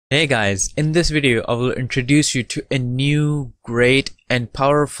Hey guys, in this video I will introduce you to a new, great and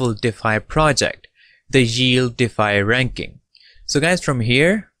powerful DeFi project, the Yield DeFi ranking. So guys, from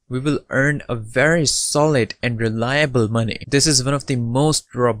here we will earn a very solid and reliable money. This is one of the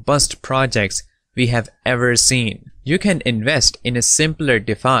most robust projects we have ever seen. You can invest in a simpler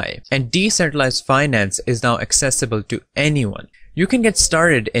DeFi, and decentralized finance is now accessible to anyone. You can get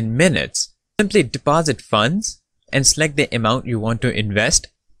started in minutes. Simply deposit funds and select the amount you want to invest.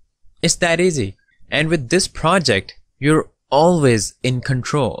 It's that easy. And with this project, you're always in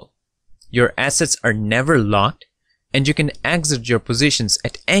control. Your assets are never locked, and you can exit your positions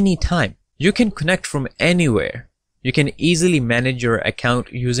at any time. You can connect from anywhere. You can easily manage your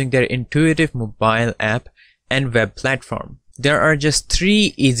account using their intuitive mobile app and web platform. There are just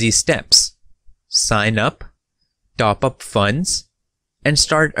 3 easy steps. Sign up, top up funds, and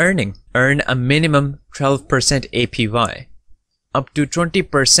start earning. Earn a minimum 12% APY. Up to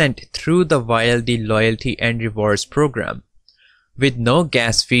 20% through the YLD loyalty and rewards program. With no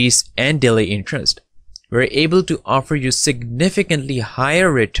gas fees and daily interest, we're able to offer you significantly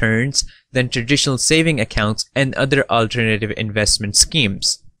higher returns than traditional saving accounts and other alternative investment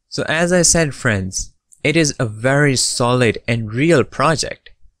schemes. So as I said, friends, it is a very solid and real project.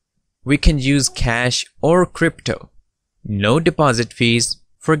 We can use cash or crypto. No deposit fees.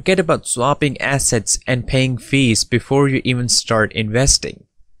 Forget about swapping assets and paying fees before you even start investing.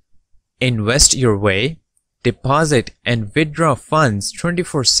 Invest your way, deposit and withdraw funds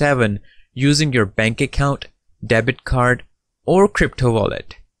 24/7 using your bank account, debit card, or crypto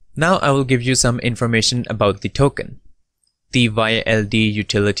wallet. Now I will give you some information about the token. The YLD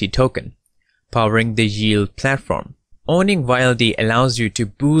utility token, powering the Yield platform. Owning YLD allows you to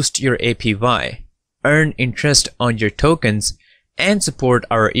boost your APY, earn interest on your tokens, and support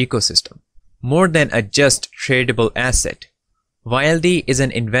our ecosystem. More than a just tradable asset, YLD is an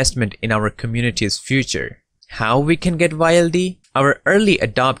investment in our community's future. How we can get YLD? Our early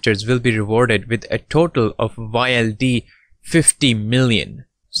adopters will be rewarded with a total of YLD 50 million.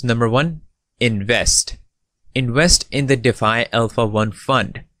 So number 1, invest. Invest in the DeFi Alpha 1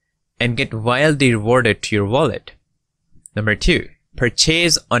 fund and get YLD rewarded to your wallet. Number 2,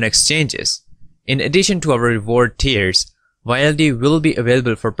 purchase on exchanges. In addition to our reward tiers, YLD will be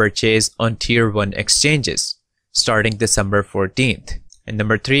available for purchase on Tier 1 exchanges starting December 14th. And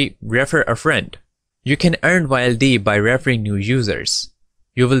number 3, refer a friend. You can earn YLD by referring new users.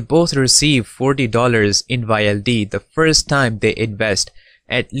 You will both receive $40 in YLD the first time they invest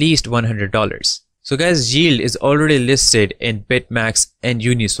at least $100. So guys, Yield is already listed in BitMax and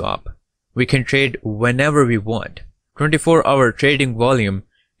Uniswap. We can trade whenever we want. 24-hour trading volume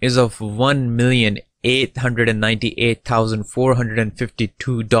is of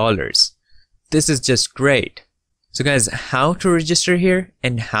 $1,898,452. This is just great. So guys, how to register here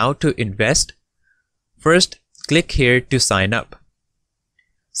and how to invest? First, click here to sign up.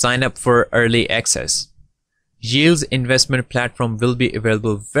 Sign up for early access. Yield's investment platform will be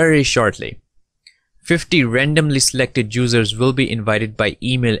available very shortly. 50 randomly selected users will be invited by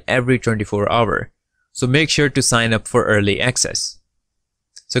email every 24 hours. So make sure to sign up for early access.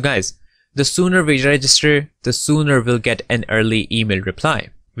 So guys, the sooner we register, the sooner we'll get an early email reply.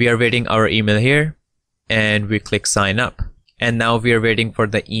 We are waiting our email here, and we click sign up. And now we are waiting for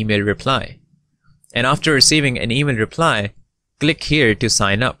the email reply. And after receiving an email reply, click here to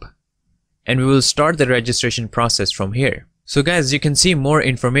sign up. And we will start the registration process from here. So guys, you can see more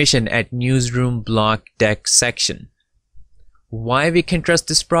information at newsroom block deck section. Why we can trust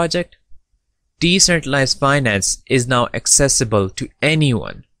this project? Decentralized finance is now accessible to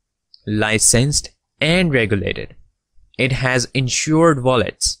anyone, licensed and regulated. It has insured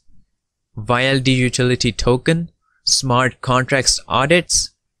wallets, YLD utility token, smart contracts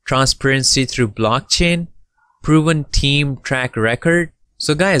audits, transparency through blockchain, proven team track record.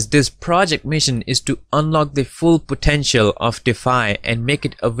 So guys, this project mission is to unlock the full potential of DeFi and make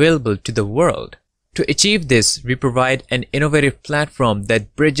it available to the world. To achieve this, we provide an innovative platform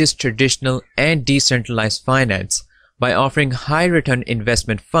that bridges traditional and decentralized finance by offering high return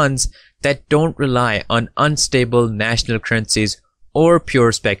investment funds that don't rely on unstable national currencies or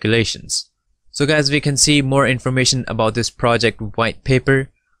pure speculations. So guys, we can see more information about this project white paper.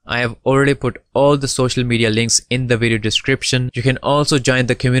 I have already put all the social media links in the video description. You can also join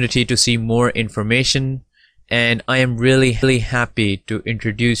the community to see more information. And I am really happy to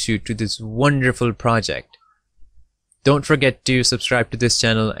introduce you to this wonderful project. Don't forget to subscribe to this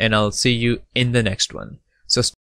channel, and I'll see you in the next one. So